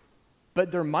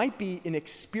 But there might be an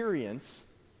experience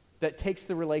that takes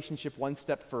the relationship one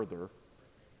step further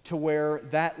to where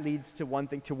that leads to one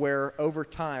thing, to where over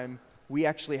time we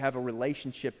actually have a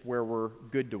relationship where we're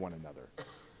good to one another.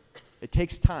 It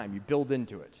takes time. You build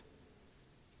into it.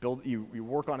 You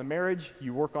work on a marriage,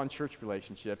 you work on church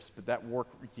relationships, but that work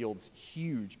yields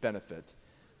huge benefit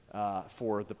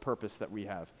for the purpose that we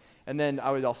have. And then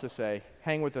I would also say,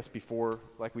 hang with us before,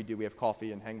 like we do. We have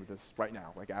coffee, and hang with us right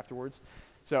now, like afterwards.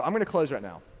 So I'm going to close right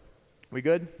now. We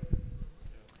good?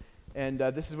 And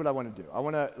this is what I want to do. I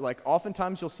want to,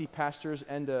 oftentimes you'll see pastors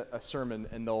end a sermon,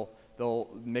 and they'll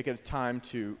make it a time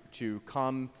to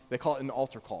come. They call it an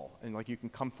altar call, and you can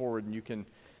come forward and you can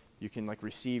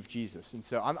receive Jesus. And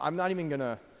so I'm not even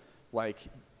gonna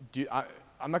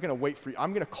I'm not gonna wait for you.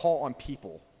 I'm gonna call on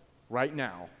people right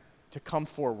now to come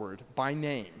forward by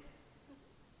name.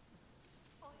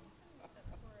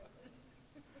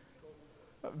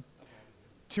 But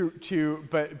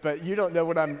you don't know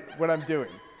what I'm doing.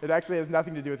 It actually has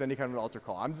nothing to do with any kind of an altar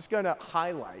call. I'm just gonna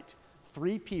highlight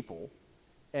 3 people,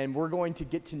 and we're going to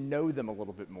get to know them a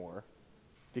little bit more.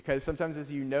 Because sometimes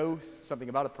as you know something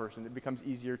about a person, it becomes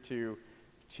easier to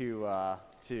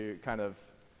kind of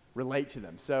relate to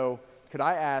them. So could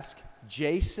I ask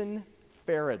Jason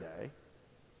Faraday,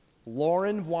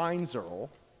 Lauren Weinzierl,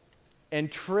 and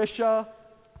Trisha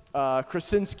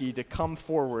Krasinski to come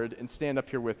forward and stand up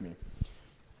here with me.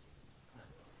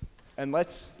 And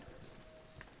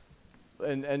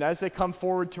and as they come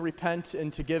forward to repent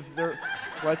and to give their,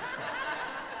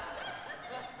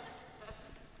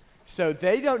 So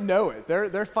they don't know it.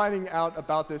 They're finding out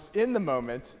about this in the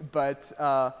moment, but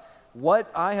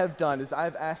what I have done is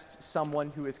I've asked someone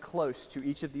who is close to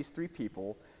each of these 3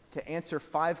 people to answer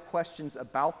 5 questions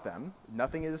about them.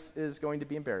 Nothing is going to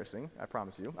be embarrassing, I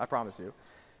promise you.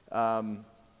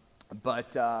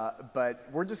 But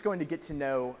we're just going to get to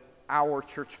know our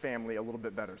church family a little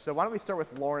bit better. So why don't we start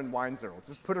with Lauren Weinzierl?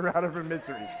 Just put her out of her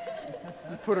misery.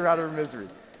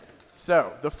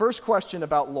 So the first question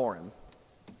about Lauren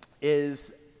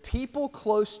is, people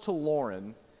close to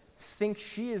Lauren think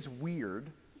she is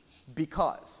weird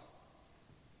because.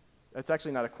 That's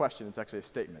actually not a question, it's actually a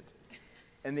statement.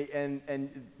 And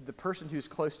the person who's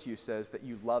close to you says that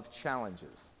you love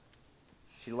challenges.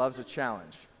 She loves a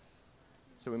challenge.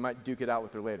 So we might duke it out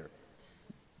with her later.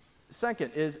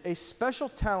 Second is, a special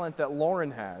talent that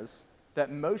Lauren has that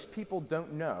most people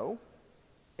don't know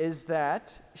is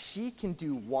that she can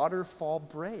do waterfall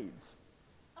braids,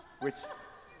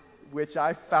 which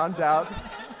I found out.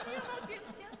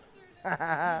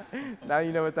 Now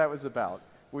you know what that was about,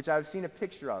 which I've seen a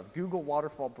picture of. Google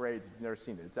waterfall braids if you've never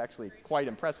seen it. It's actually quite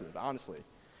impressive, honestly.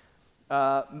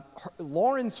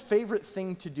 Lauren's favorite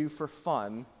thing to do for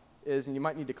fun is, and you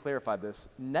might need to clarify this,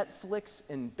 Netflix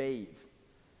and bathe.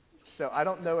 So I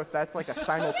don't know if that's like a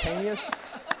simultaneous.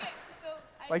 Okay, so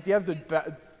do you have the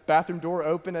bathroom door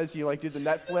open as you do the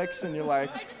Netflix and you're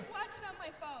like? I just watch it on my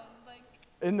phone,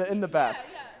 in the bath.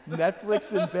 Yeah.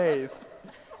 Netflix and bathe.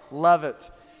 Love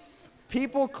it.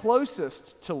 People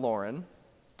closest to Lauren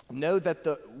know that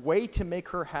the way to make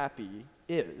her happy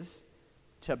is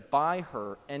to buy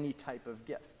her any type of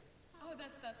gift. Oh,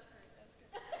 that's great.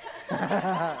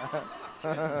 That's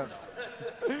good.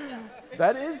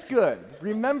 That is good.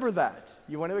 Remember that.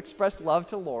 You want to express love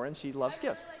to Lauren. She loves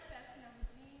gifts. I really like fashion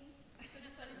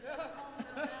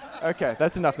over jeans, Okay,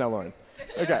 that's enough now, Lauren.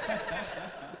 Okay.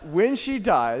 When she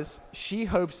dies, she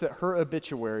hopes that her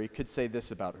obituary could say this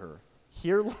about her.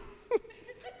 Here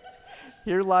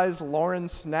lies Lauren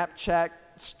Snapchat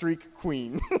streak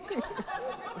queen. That's really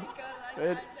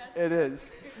good. It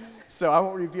is. So I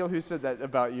won't reveal who said that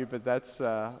about you, but that's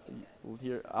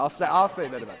Here, I'll say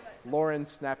that about Lauren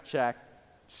Snapchat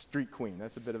Street Queen.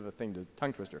 That's a bit of a thing to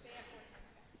tongue twister.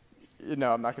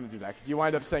 No, I'm not going to do that because you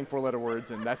wind up saying 4-letter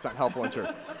words, and that's not helpful in church.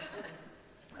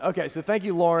 Okay, so thank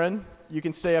you, Lauren. You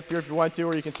can stay up here if you want to,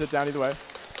 or you can sit down either way.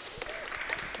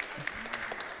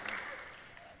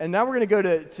 And now we're going to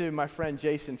go to my friend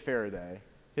Jason Faraday,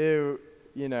 who,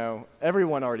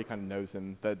 everyone already kind of knows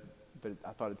him, but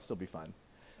I thought it'd still be fun.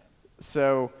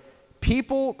 So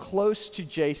people close to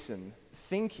Jason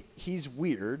think he's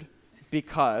weird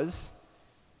because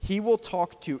he will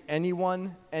talk to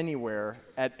anyone, anywhere,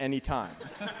 at any time.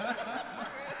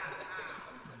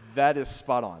 That is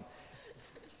spot on.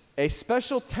 A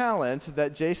special talent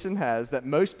that Jason has that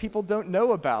most people don't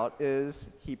know about is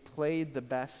he played the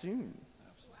bassoon.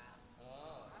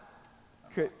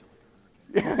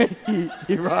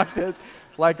 He rocked it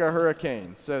like a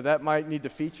hurricane. So that might need to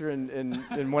feature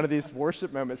in one of these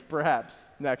worship moments, perhaps.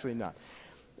 Actually, not.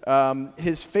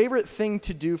 His favorite thing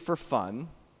to do for fun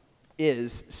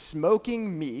is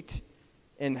smoking meat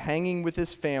and hanging with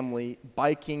his family,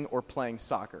 biking, or playing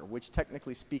soccer, which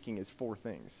technically speaking is 4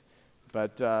 things.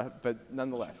 But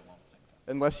nonetheless,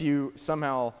 unless you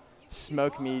somehow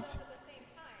smoke meat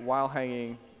while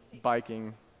hanging,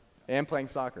 biking, and playing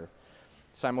soccer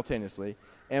simultaneously.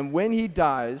 And when he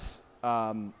dies,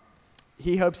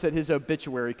 he hopes that his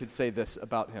obituary could say this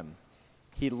about him.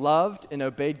 He loved and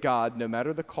obeyed God no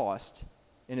matter the cost,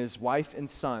 and his wife and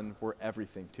son were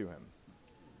everything to him.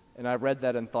 And I read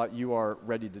that and thought, you are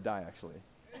ready to die, actually.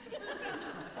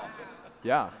 Awesome.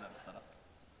 Yeah. Is that a setup?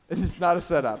 It's not a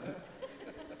setup.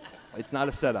 It's not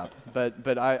a setup,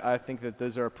 but I think that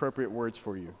those are appropriate words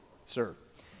for you, sir.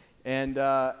 And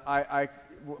I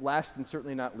last and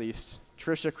certainly not least,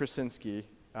 Tricia Krasinski.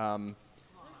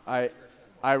 I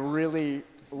really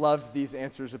loved these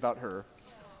answers about her.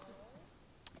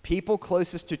 People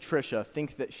closest to Tricia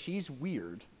think that she's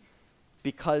weird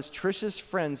because Tricia's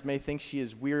friends may think she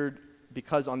is weird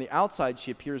because on the outside she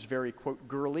appears very, quote,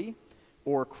 girly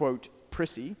or, quote,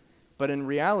 prissy. But in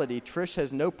reality, Trish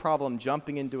has no problem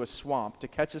jumping into a swamp to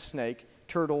catch a snake,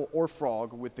 turtle, or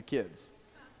frog with the kids.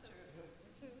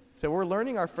 So we're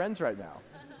learning our friends right now.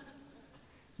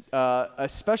 A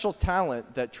special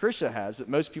talent that Tricia has that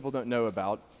most people don't know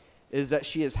about is that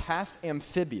she is half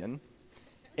amphibian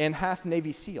and half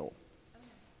Navy SEAL,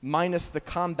 minus the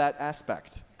combat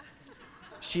aspect.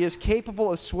 She is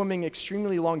capable of swimming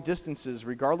extremely long distances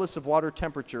regardless of water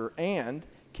temperature and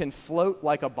can float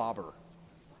like a bobber.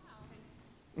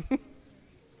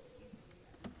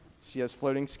 She has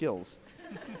floating skills.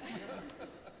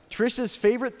 Tricia's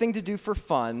favorite thing to do for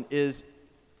fun is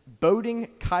boating,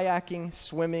 kayaking,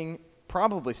 swimming,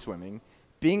 probably swimming,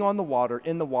 being on the water,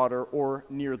 in the water, or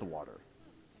near the water.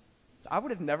 I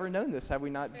would have never known this had we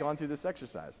not gone through this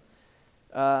exercise.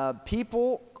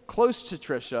 People close to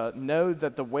Tricia know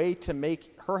that the way to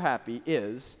make her happy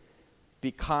is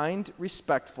be kind,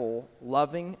 respectful,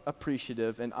 loving,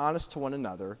 appreciative, and honest to one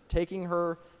another, taking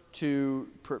her to,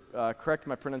 correct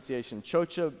my pronunciation,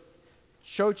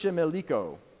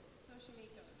 Xochimilco.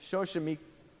 Xochimilco.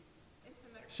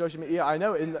 Yeah, I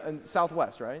know, in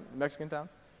Southwest, right? Mexican town?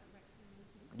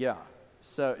 Yeah.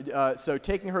 So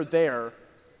taking her there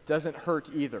doesn't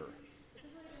hurt either.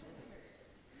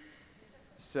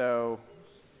 So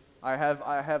I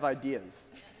have ideas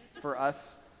for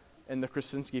us and the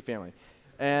Krasinski family.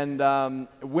 And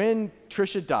when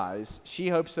Tricia dies, she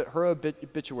hopes that her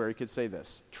obituary could say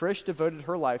this: Trish devoted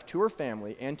her life to her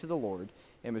family and to the Lord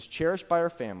and was cherished by her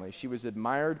family. She was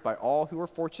admired by all who were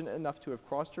fortunate enough to have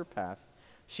crossed her path.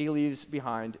 She leaves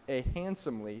behind a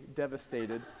handsomely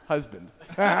devastated husband.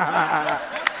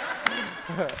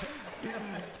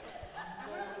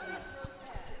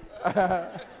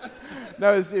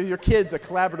 No, it's your kids, a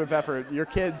collaborative effort. Your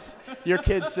kids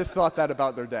just thought that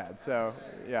about their dad. So,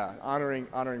 yeah, honoring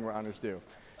where honors due.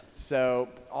 So,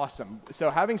 awesome. So,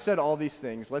 having said all these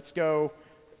things, let's go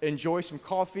enjoy some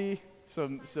coffee,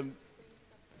 some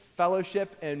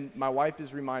fellowship, and my wife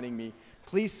is reminding me,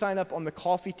 please sign up on the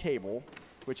coffee table,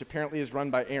 which apparently is run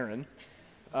by Aaron,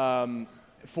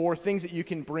 for things that you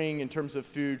can bring in terms of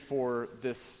food for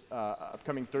this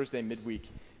upcoming Thursday midweek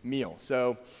meal.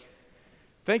 So,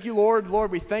 thank you, Lord.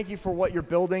 Lord, we thank you for what you're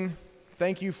building.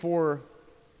 Thank you for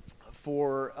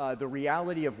the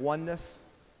reality of oneness.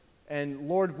 And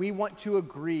Lord, we want to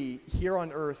agree here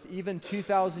on earth, even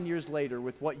 2,000 years later,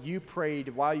 with what you prayed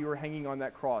while you were hanging on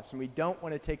that cross. And we don't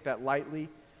want to take that lightly.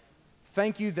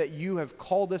 Thank you that you have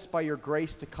called us by your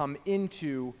grace to come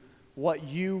into what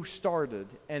you started,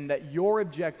 and that your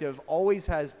objective always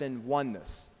has been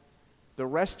oneness, the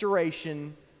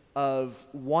restoration of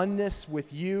oneness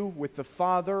with you, with the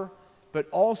Father, but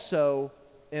also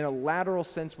in a lateral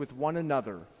sense with one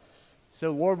another.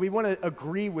 So, Lord, we want to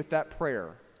agree with that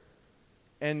prayer.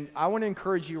 And I want to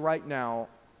encourage you right now,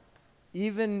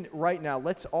 even right now,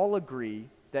 let's all agree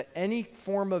that any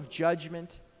form of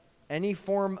judgment, any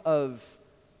form of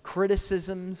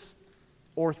criticisms,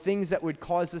 or things that would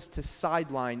cause us to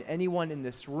sideline anyone in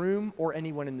this room or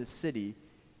anyone in this city,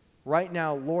 right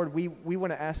now, Lord, we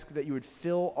want to ask that you would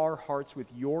fill our hearts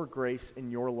with your grace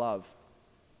and your love.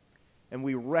 And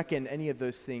we reckon any of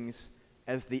those things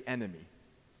as the enemy.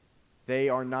 They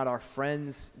are not our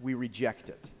friends. We reject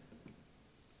it.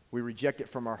 We reject it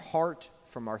from our heart,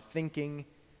 from our thinking,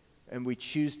 and we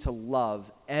choose to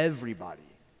love everybody,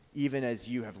 even as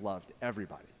you have loved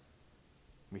everybody.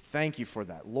 We thank you for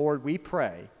that. Lord, we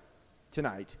pray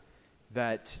tonight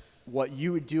that what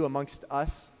you would do amongst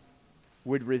us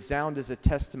would resound as a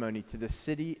testimony to the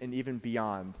city and even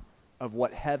beyond of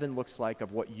what heaven looks like,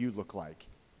 of what you look like,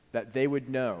 that they would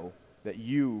know that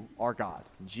you are God.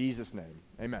 In Jesus' name,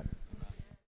 amen.